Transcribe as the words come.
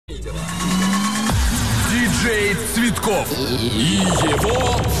диджей Цветков и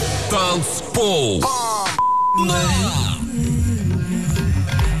его танцпол.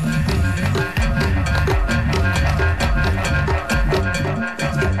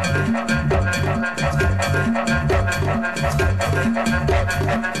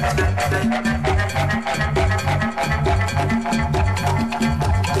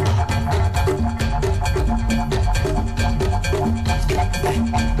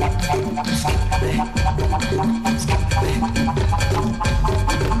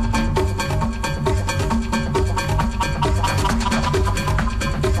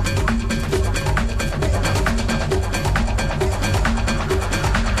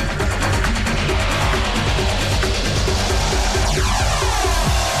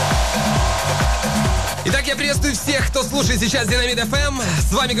 Итак, я приветствую всех, кто слушает сейчас Динамит FM.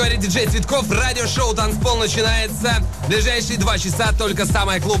 С вами говорит диджей Цветков. Радиошоу «Танцпол» начинается. В ближайшие 2 часа только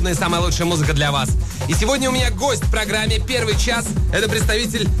самая клубная и самая лучшая музыка для вас. И сегодня у меня гость в программе. Первый час — это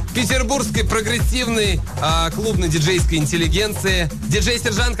представитель петербургской прогрессивной клубной диджейской интеллигенции.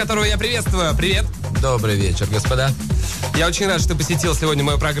 Диджей-сержант, которого я приветствую. Привет. Добрый вечер, господа. Я очень рад, что ты посетил сегодня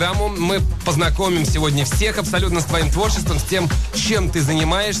мою программу. Мы познакомим сегодня всех абсолютно с твоим творчеством, с тем, чем ты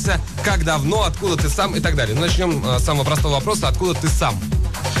занимаешься, как давно, откуда ты сам и так далее. Ну, начнем с самого простого вопроса. Откуда ты сам?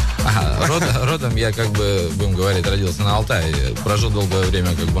 Родом я, будем говорить, родился на Алтае. Прожил долгое время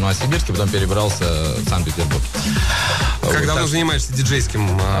в Новосибирске, потом перебрался в Санкт-Петербург. Как давно занимаешься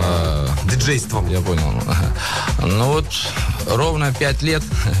диджейством? Я понял. Ну вот, ровно 5 лет.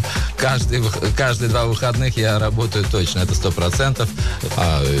 Каждые 2 выходных я работаю точно, это 100%.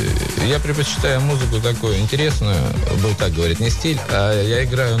 Я предпочитаю музыку такую интересную, буду так говорить, не стиль, а я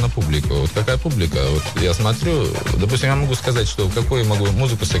играю на публику. Вот какая публика, вот я смотрю, допустим, я могу сказать, что какую могу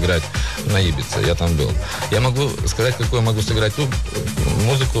музыку сыграть на Ибице, я там был. Я могу сказать, какую могу сыграть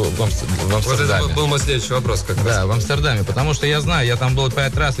музыку в Амстердаме. Вот это был мой следующий вопрос как раз. Да, в Амстердаме, потому что я знаю, я там был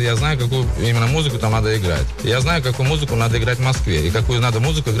 5 раз, и я знаю, какую именно музыку там надо играть. Я знаю, какую музыку надо играть в Москве, и какую надо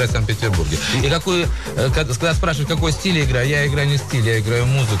музыку играть в Санкт-Петербурге. И какую, когда спрашивают, какой стиль я играю не стиль, я играю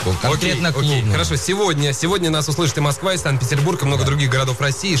музыку, конкретно клубную. Окей, хорошо, сегодня нас услышит и Москва, и Санкт-Петербург, и много других городов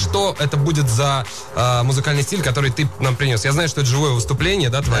России. Что это будет за музыкальный стиль, который ты нам принес? Я знаю, что это живое выступление,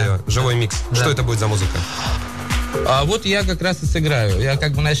 да, твое? Да. Живой микс. Да. Что это будет за музыка? Вот я как раз и сыграю. Я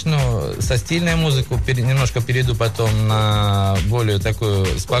начну со стильной музыки, немножко перейду потом на более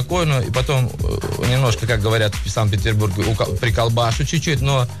такую спокойную, и потом немножко, как говорят в Санкт-Петербурге, приколбашу чуть-чуть,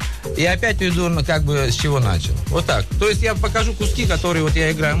 но и опять уйду с чего начал. Вот так. То есть я покажу куски, которые вот я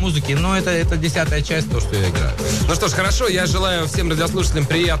играю музыки, но это 10-я часть того, что я играю. Ну что ж, хорошо, я желаю всем радиослушателям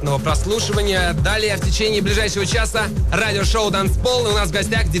приятного прослушивания. Далее в течение ближайшего часа радиошоу «Танцпол», и у нас в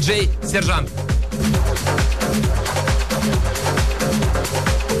гостях диджей-сержант.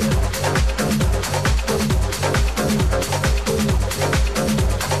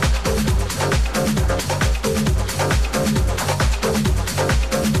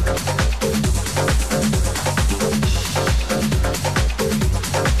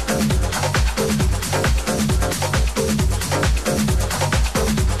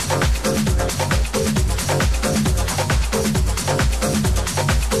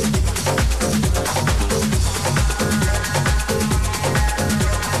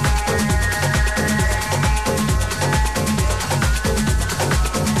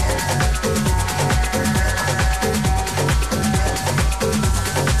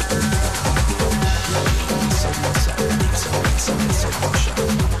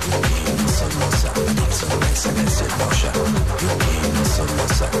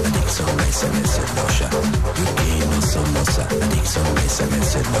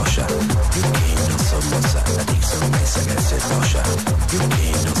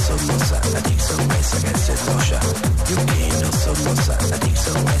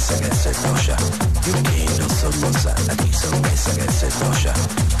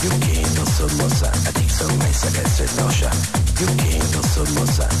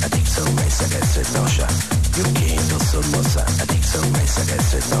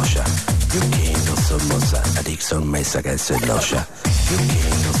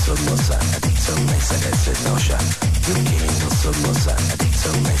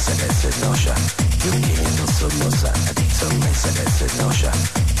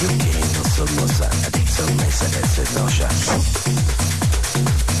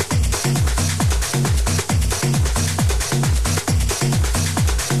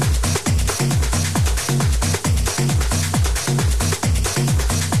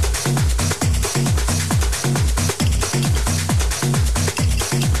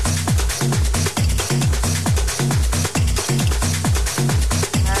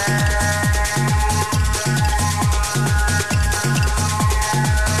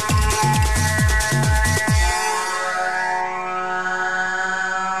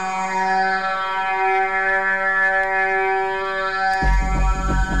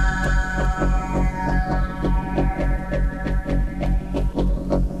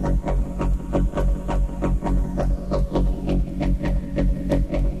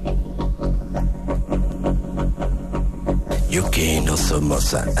 Yuki no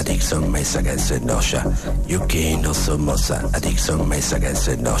sumosa, addiction mesa against nosha. Yuki no sumosa, addiction mesa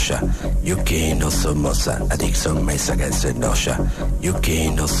against nosha. Yuki no sumosa, addiction mesa against nosha. Yuki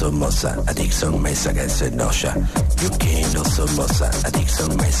no sumosa, addiction mesa against nosha. Yuki no sumosa,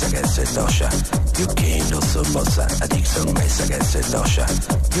 addiction mesa against nosha. Yuki no sumosa, addiction mesa against nosha.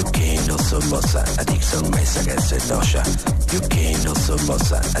 Yuki no sumosa, addiction mesa against nosha. Yuki no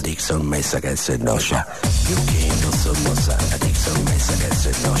sumosa, addiction mesa against nosha. Yuki no sumosa, addiction mesa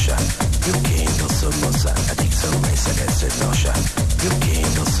against nosha. Yuki no sumosa, addiction mesa against nosha. Yuki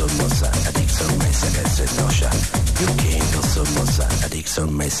no sumosa, addiction mesa against nosha. Yuki no sumosa,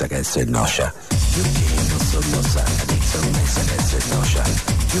 addiction mesa against nosha. Yuki no sumosa, addiction mesa against nosha.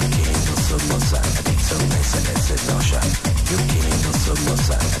 Yuki no sumosa, addiction mesa against nosha. Yuki no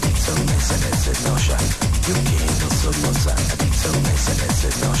sumosa, addiction mesa against nosha. Yuki no sumosa, addiction mesa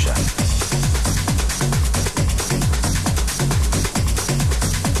against nosha.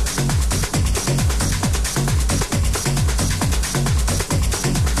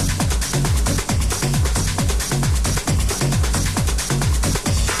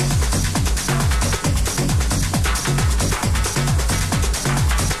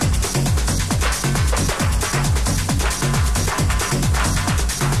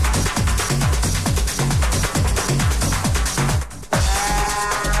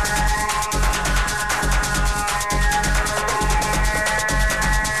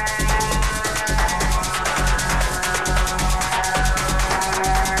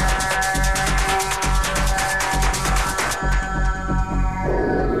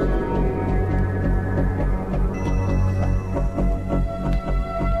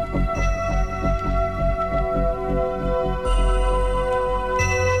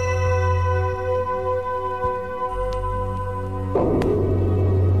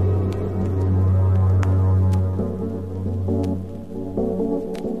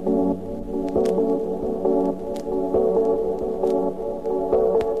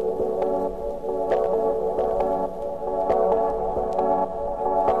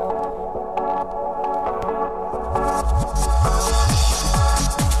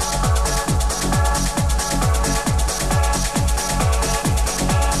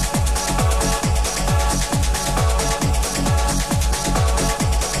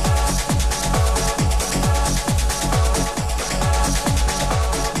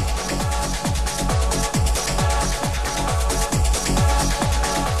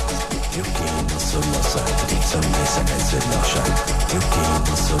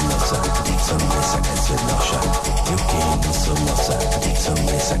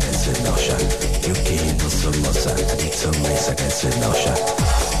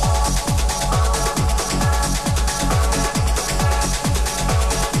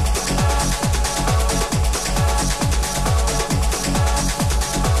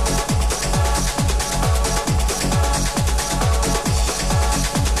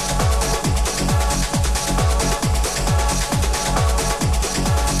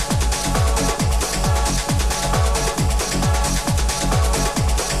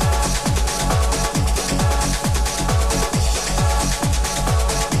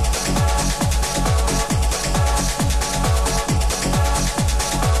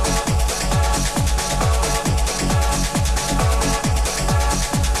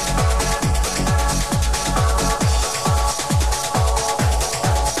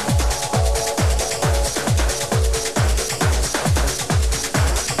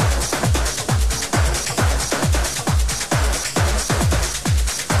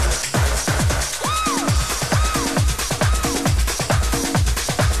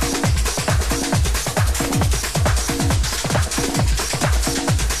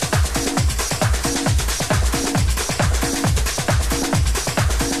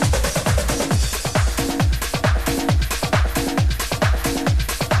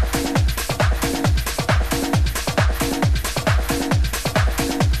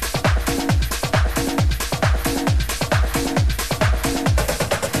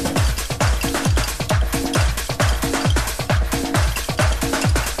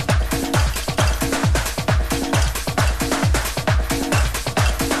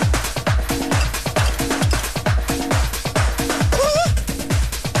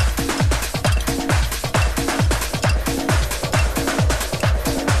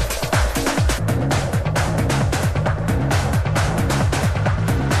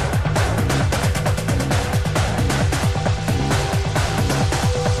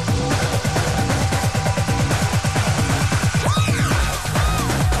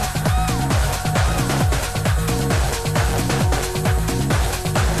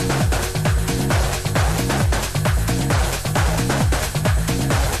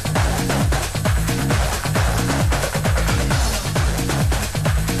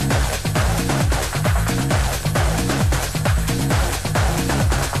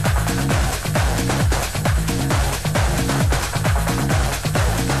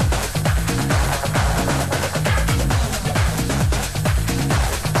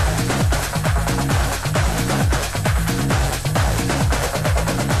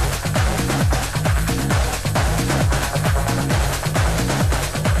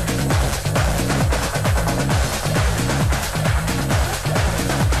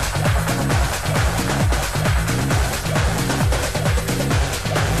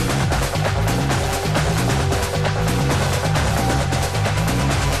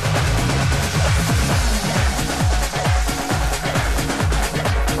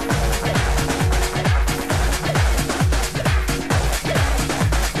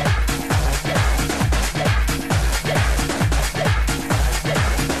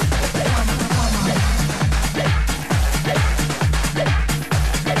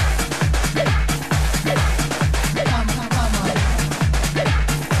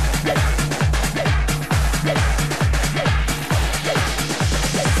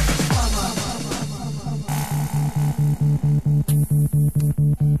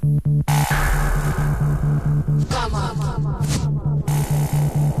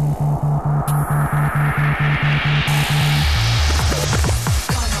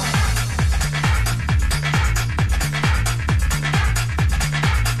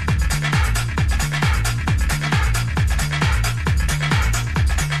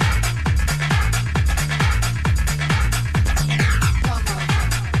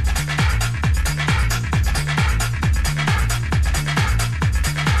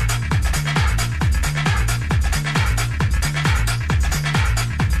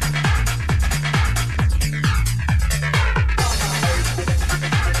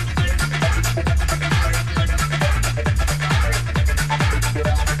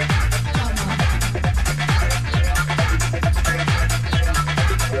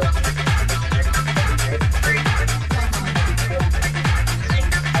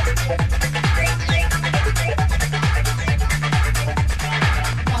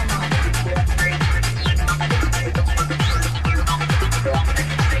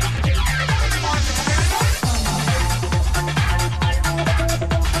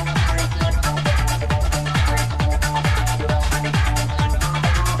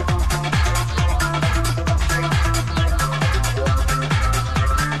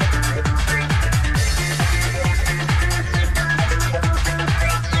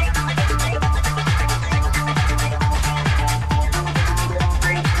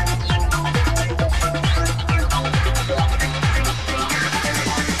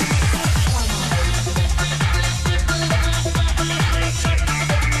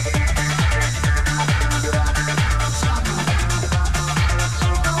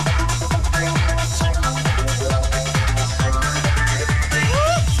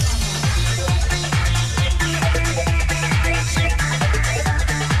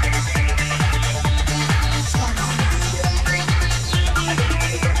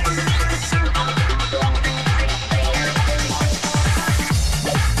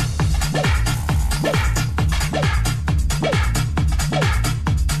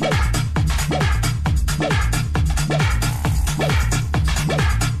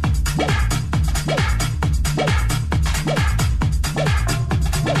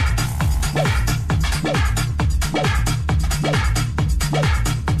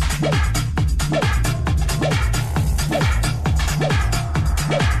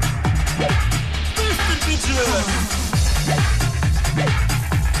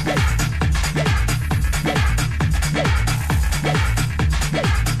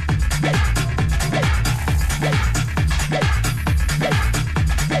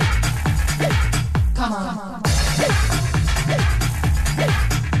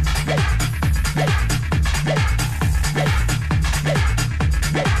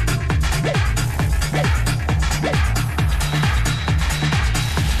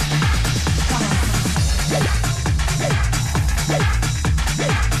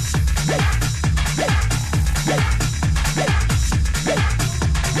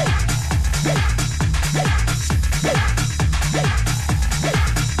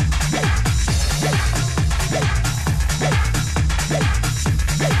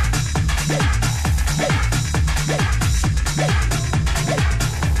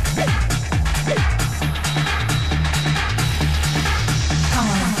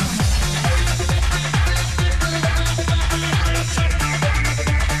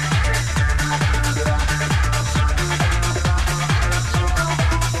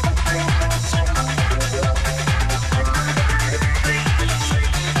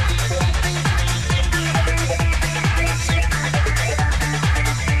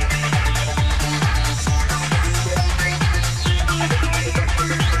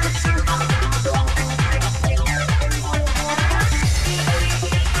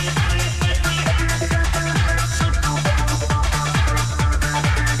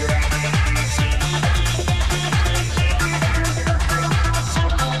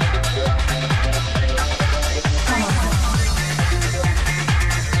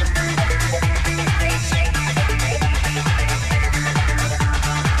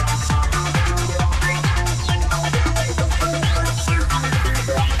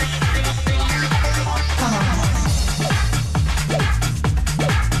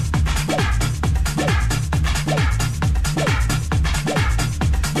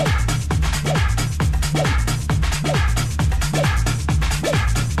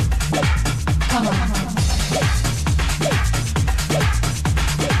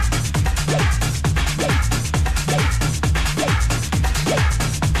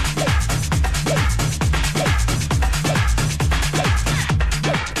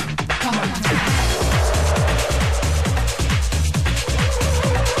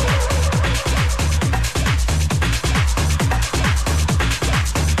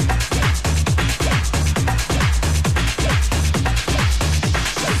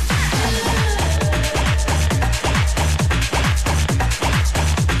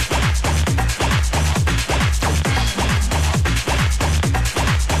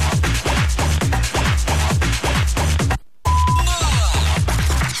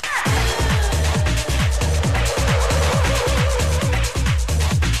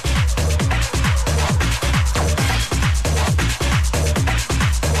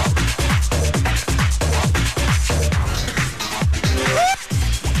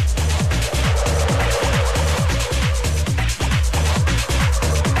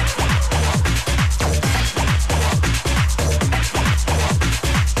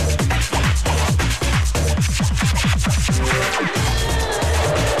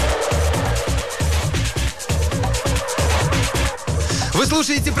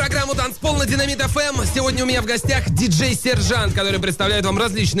 Слушайте программу «Танцпол» на Динамит FM. Сегодня у меня в гостях ди-джей Сержант, который представляет вам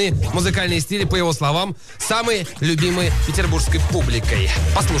различные музыкальные стили, по его словам, самые любимые петербургской публикой.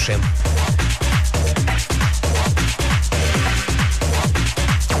 Послушаем.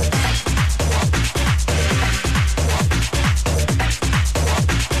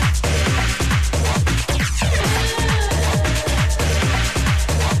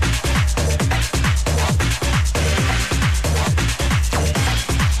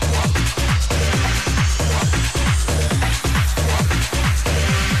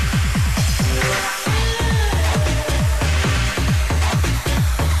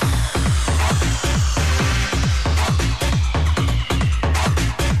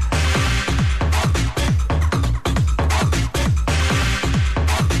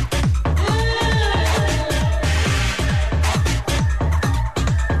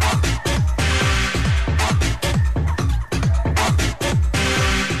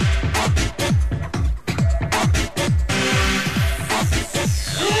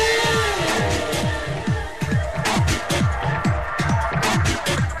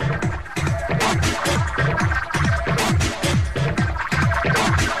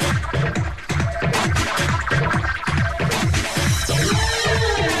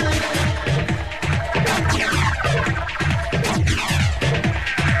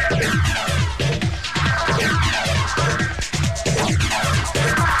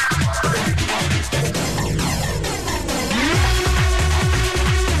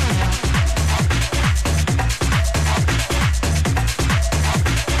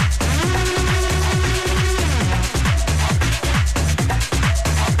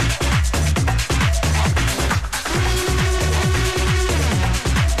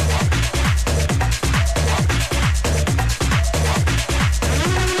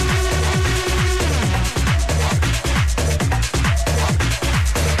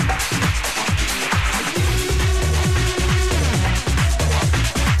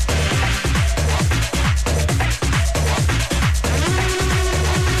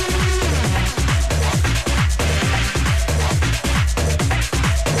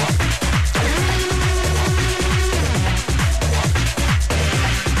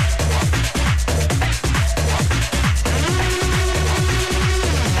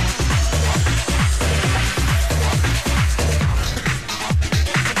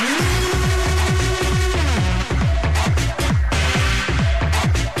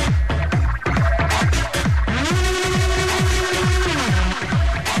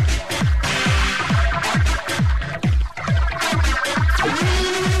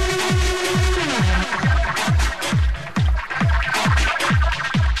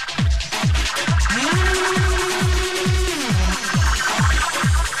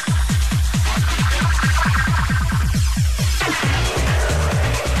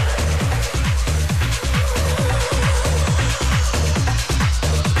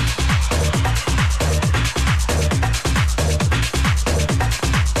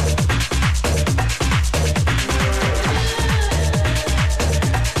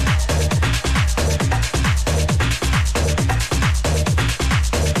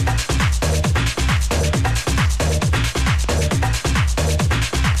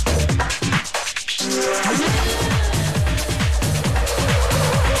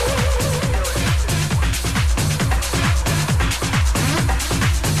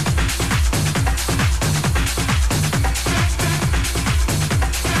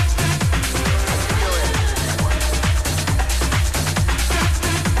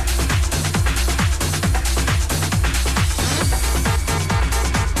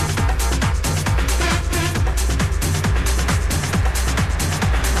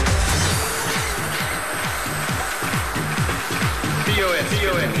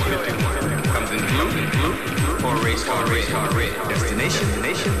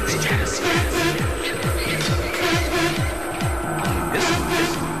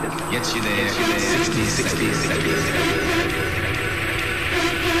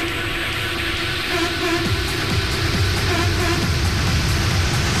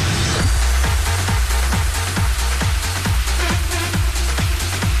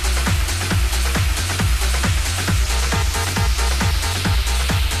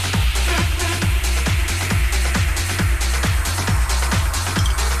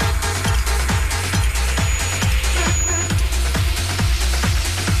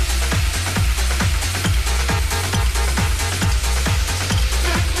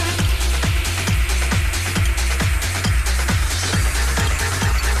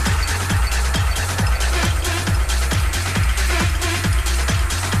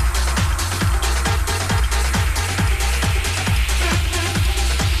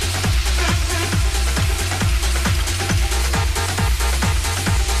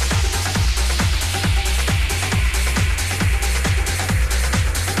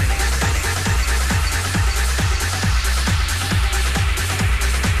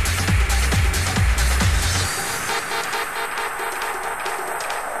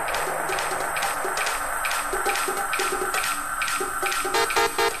 A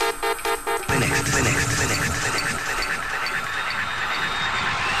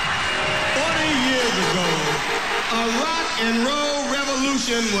rock and roll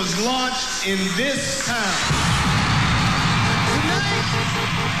revolution was launched in this town. Tonight,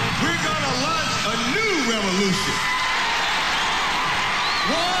 we're gonna launch a new revolution.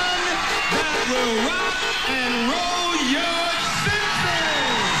 One that will rock and roll your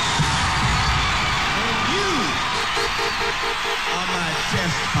senses. And you are my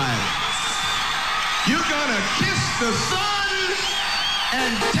test pilots. You're gonna kiss the sun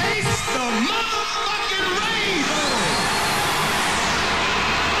and taste the motherfucking rainbow.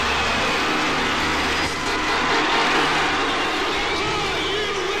 Are you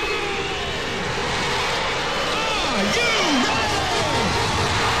ready?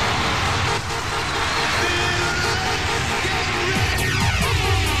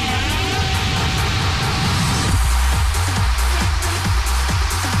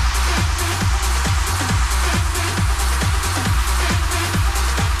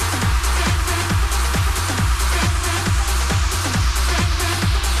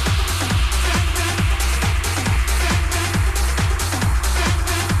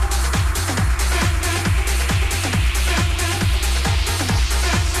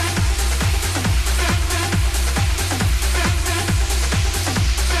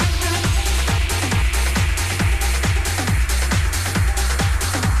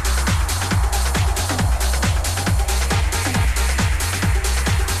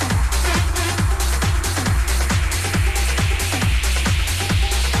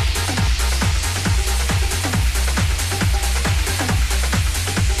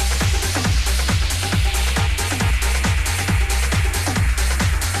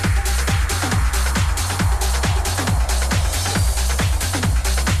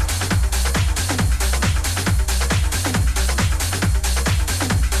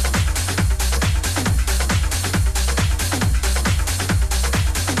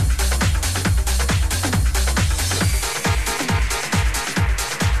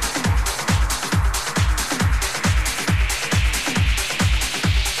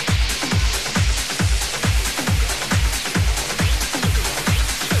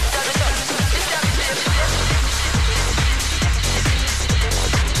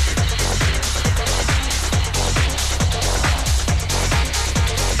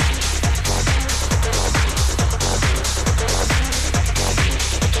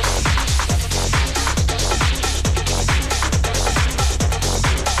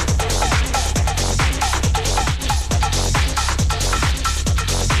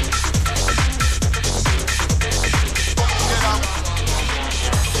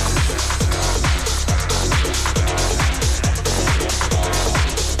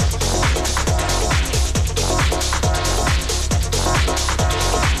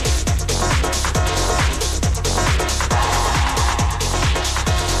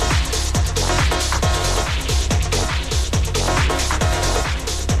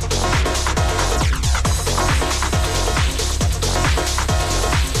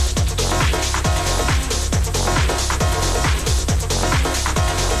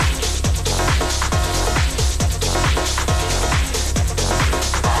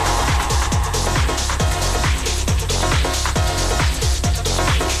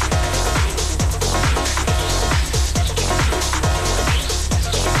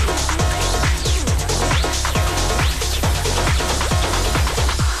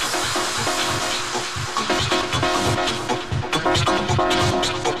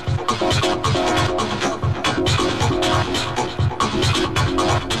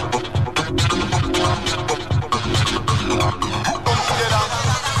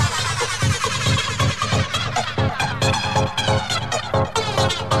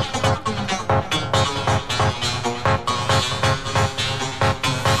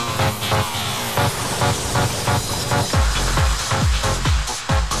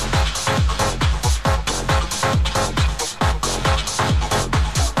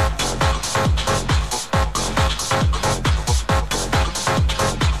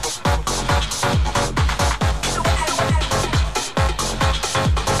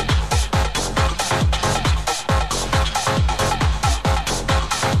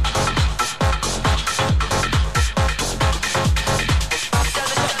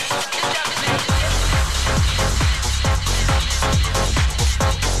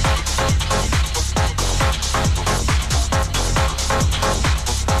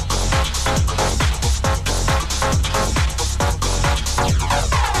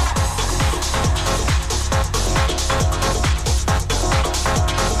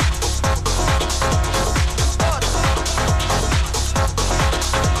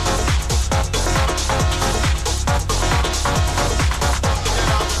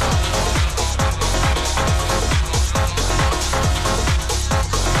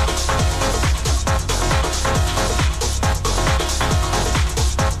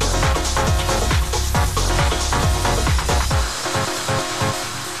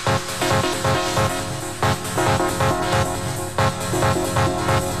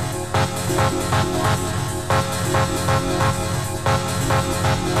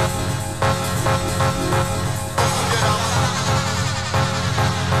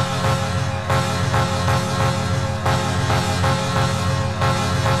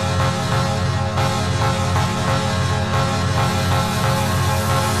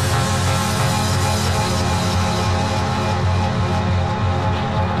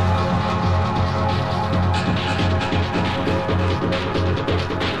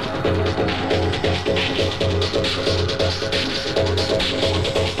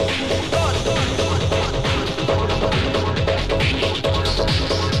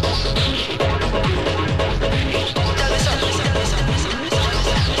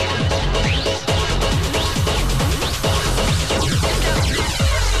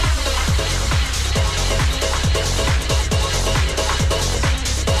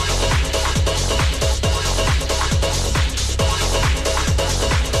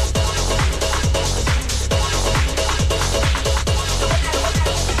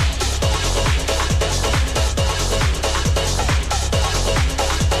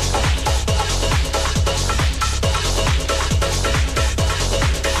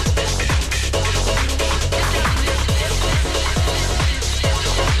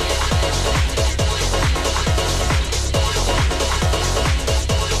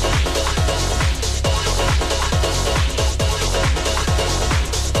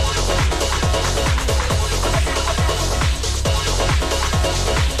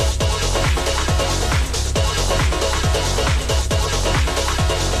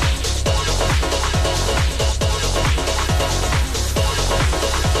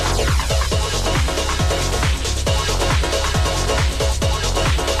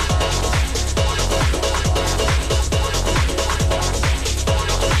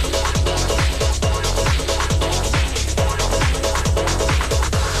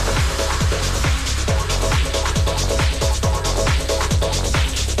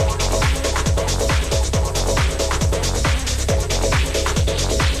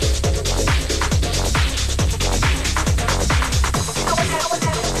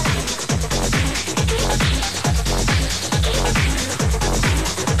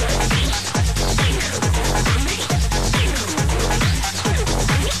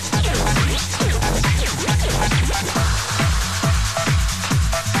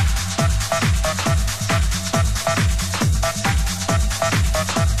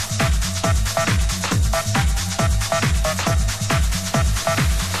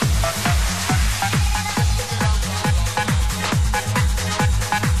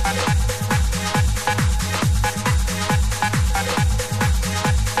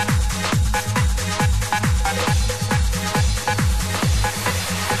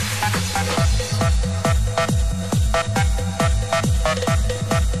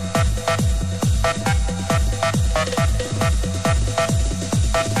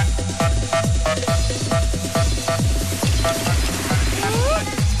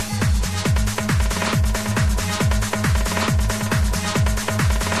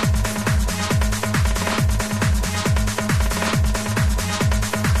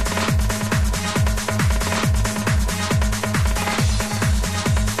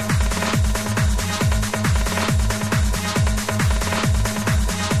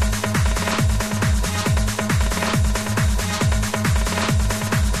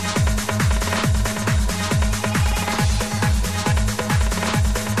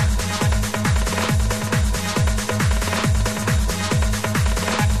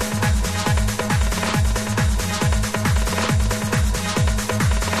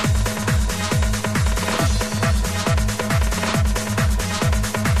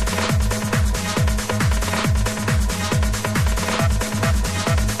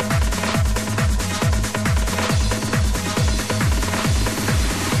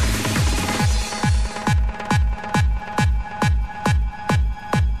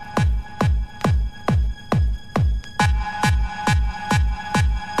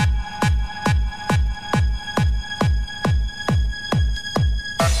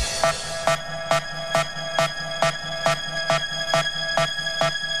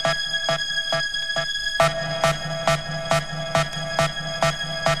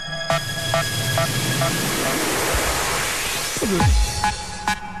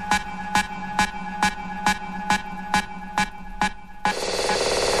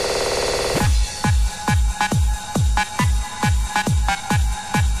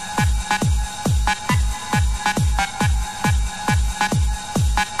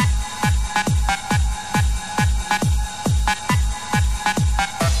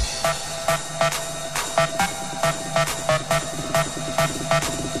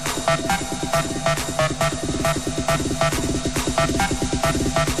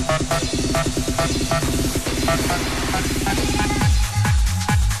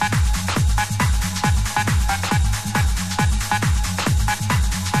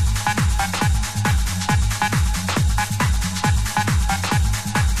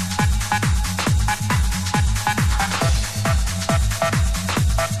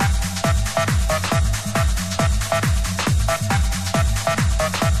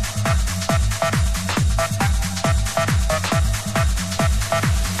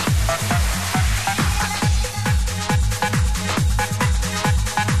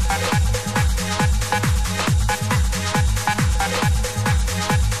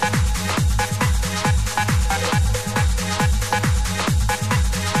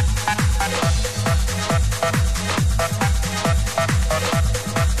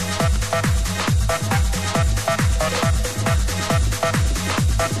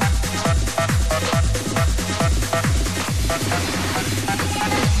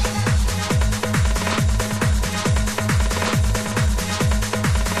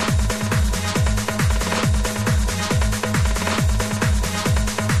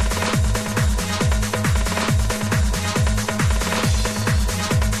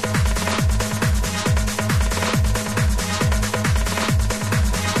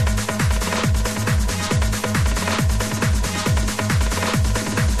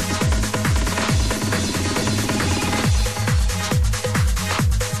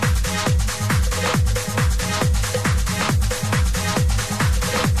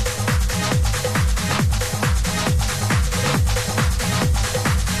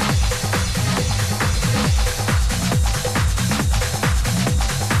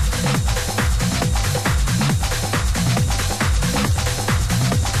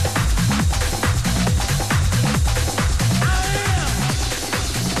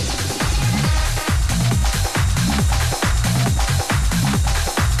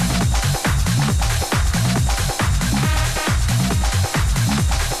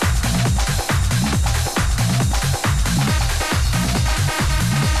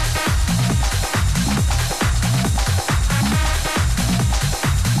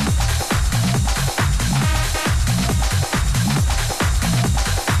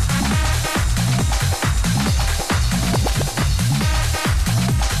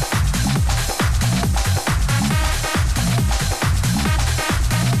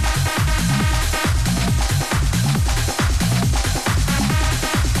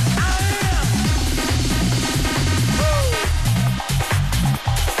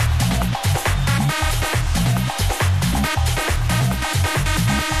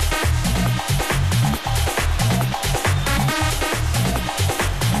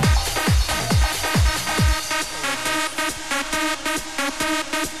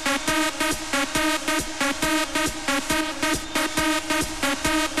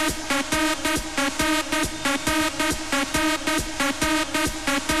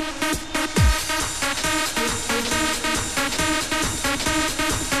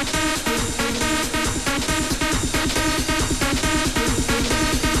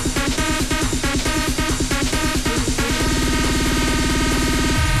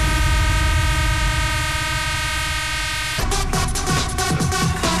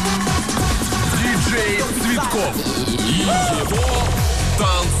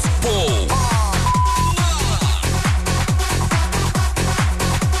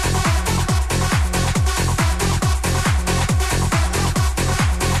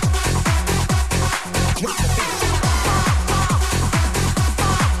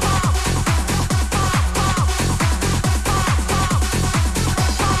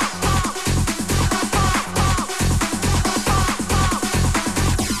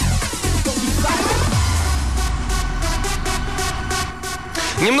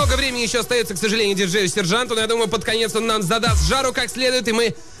 Немного времени еще остается, к сожалению, диджею-сержанту, но я думаю, под конец он нам задаст жару как следует, и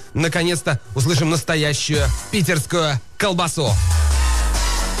мы наконец-то услышим настоящую питерскую колбасу.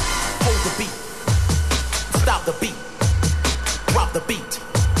 Stop the beat, drop the beat,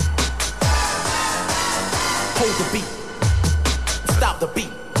 hold the beat, stop the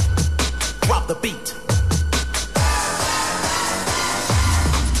beat, drop the beat.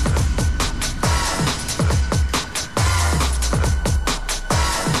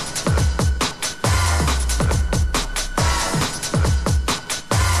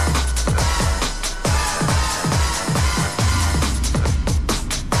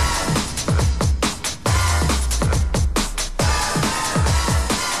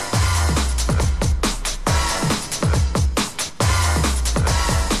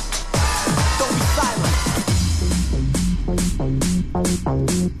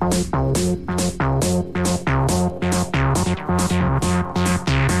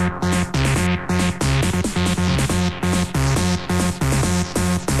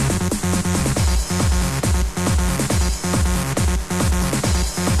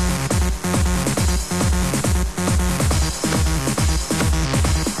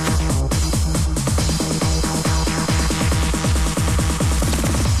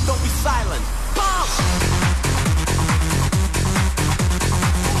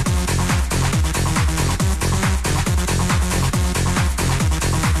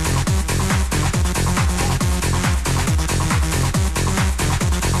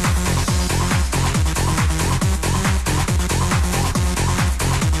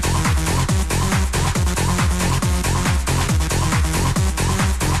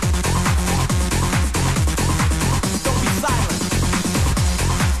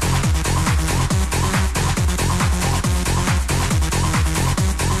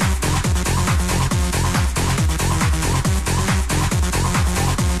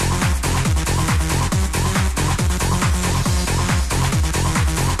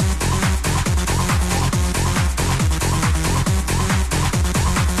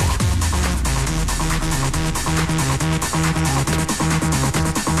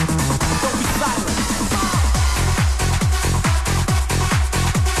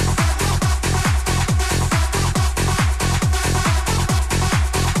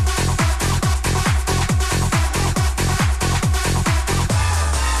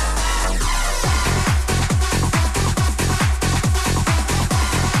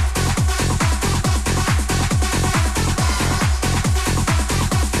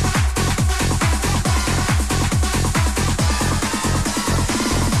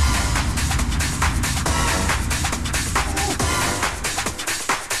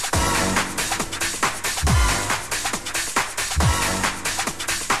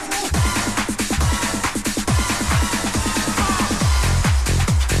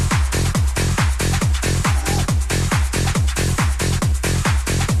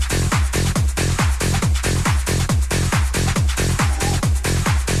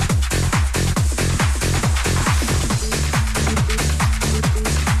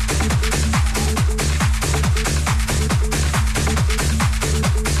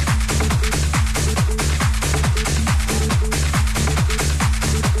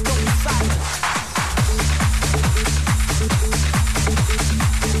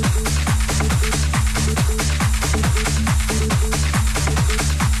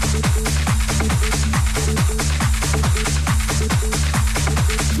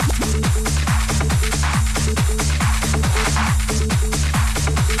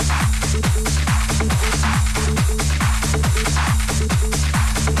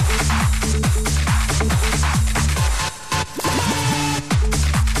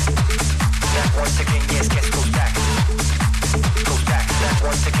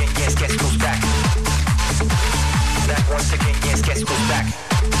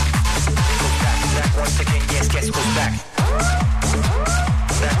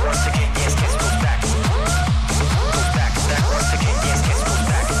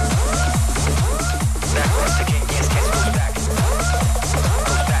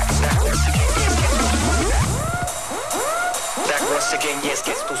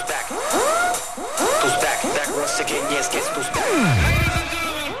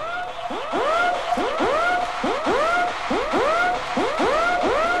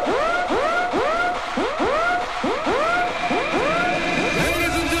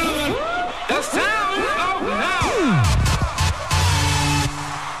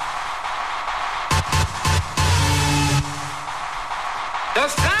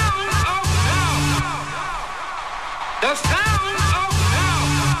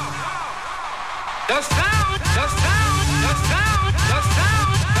 The sound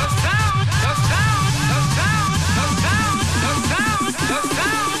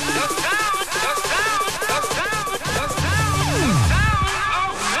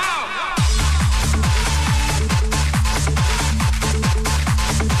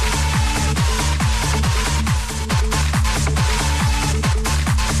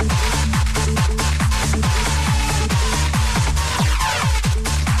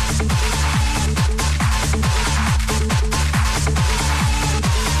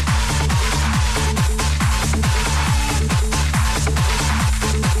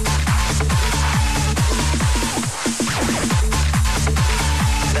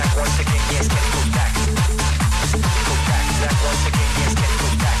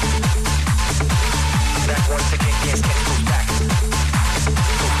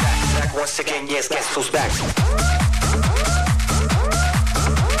again, yes, guess who's back?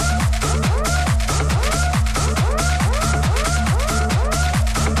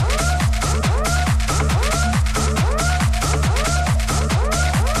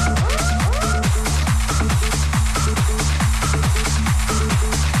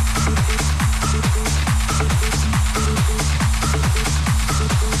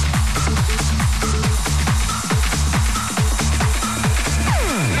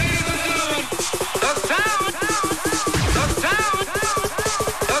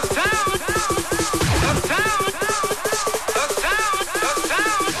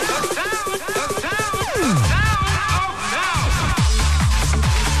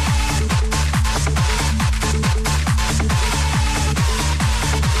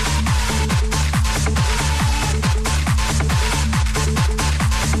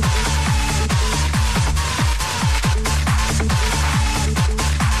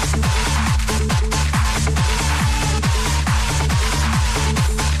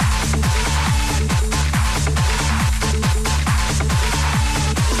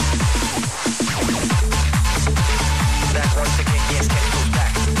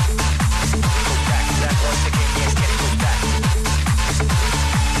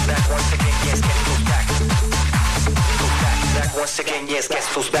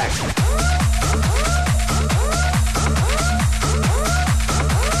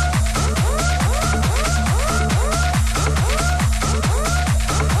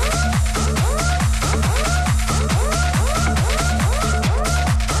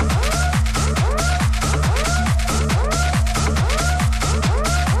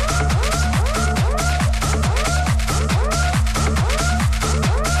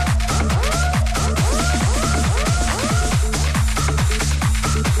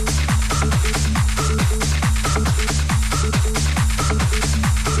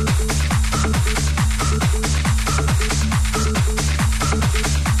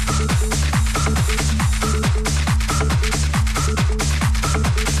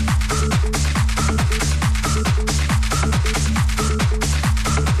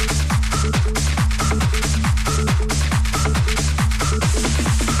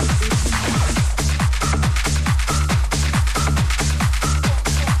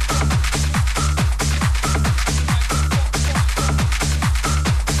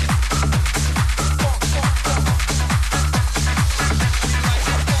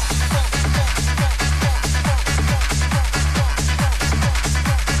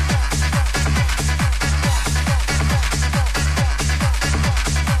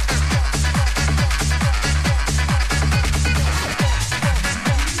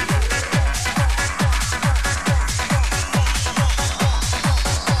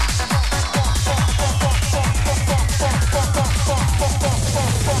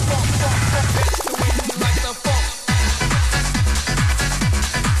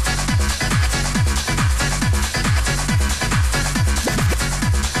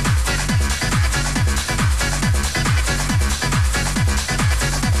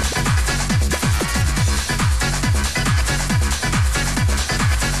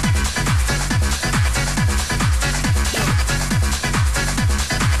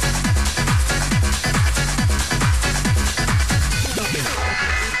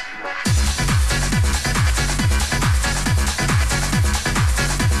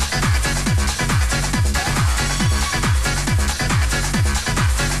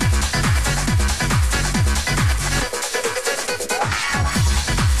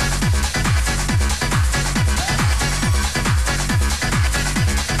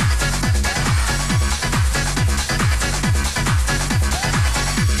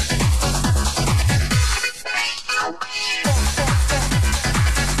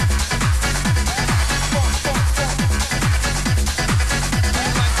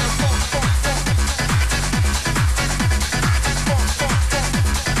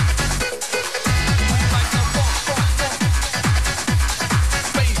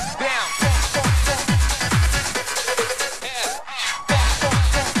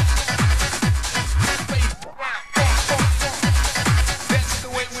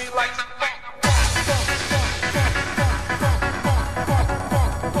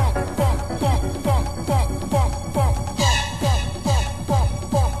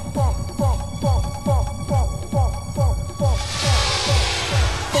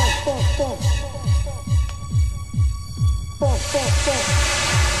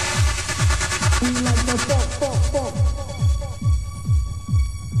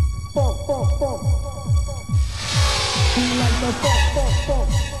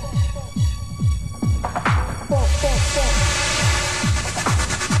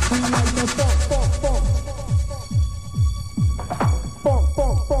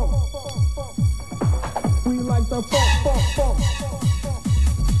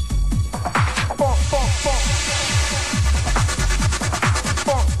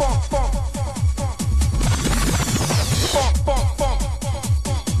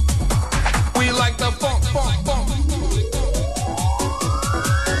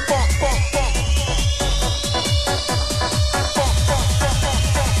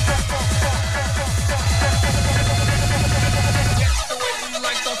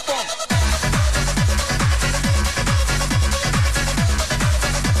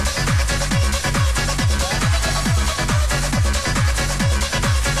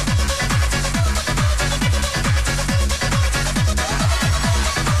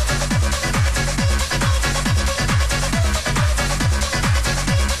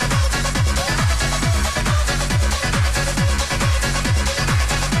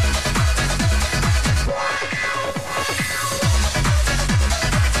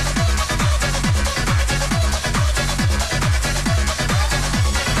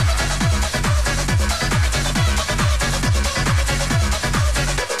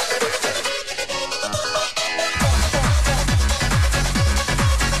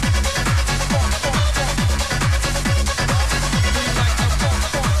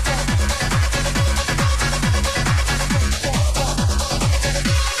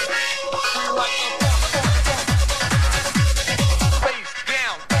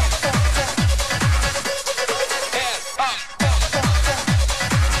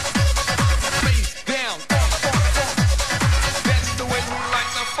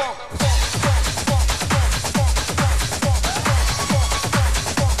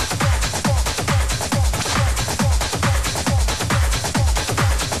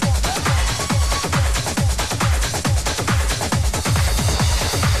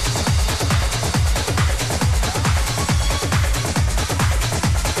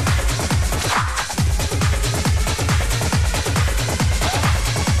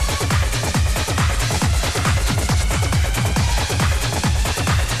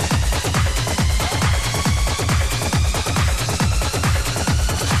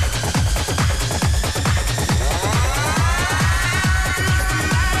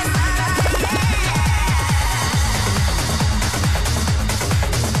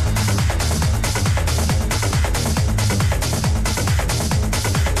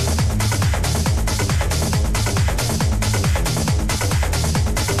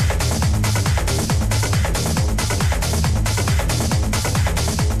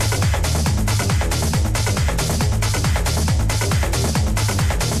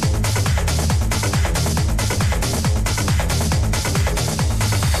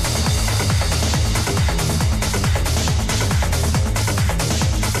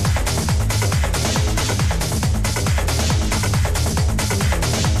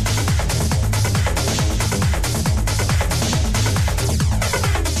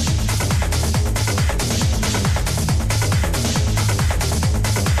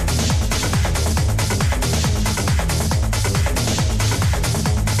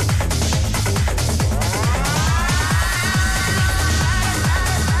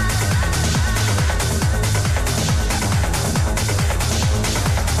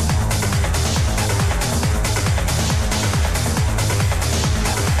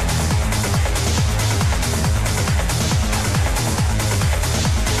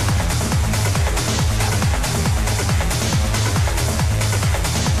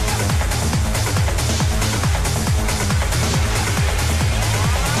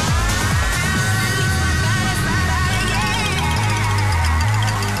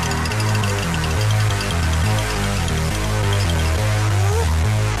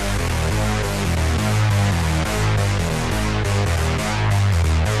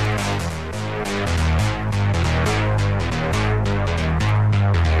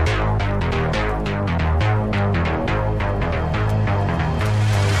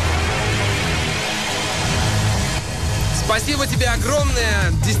 Спасибо тебе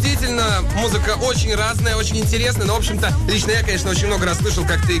огромное. Действительно, музыка очень разная, очень интересная. Но, в общем-то, лично я, конечно, очень много раз слышал,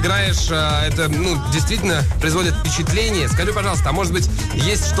 как ты играешь. Это, действительно производит впечатление. Скажи, пожалуйста, а может быть,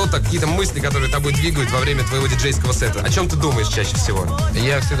 есть что-то, какие-то мысли, которые тобой двигают во время твоего диджейского сета? О чем ты думаешь чаще всего?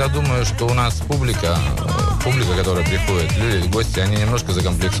 Я всегда думаю, что у нас публика, которая приходит, люди, гости, они немножко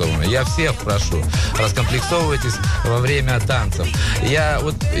закомплексованы. Я всех прошу, раскомплексовывайтесь во время танцев.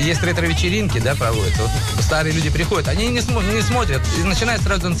 Есть ретро-вечеринки, да, проводятся. Вот старые люди приходят, они не смотрят и начинают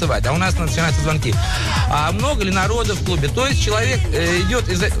сразу танцевать, а у нас начинаются звонки. А много ли народу в клубе? То есть человек идет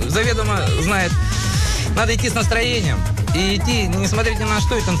и заведомо знает, надо идти с настроением и идти, не смотреть ни на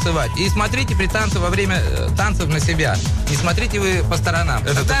что и танцевать. И смотрите при танце во время танцев на себя. Не смотрите вы по сторонам.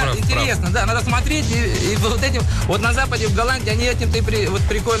 Это прав, интересно, да, надо смотреть и вот этим, вот на Западе, в Голландии, они этим-то вот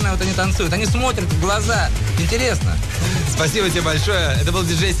прикольно вот они танцуют. Они смотрят в глаза. Интересно. Спасибо тебе большое. Это был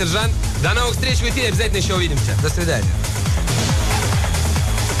диджей Сержант. До новых встреч в эфире. Обязательно еще увидимся. До свидания.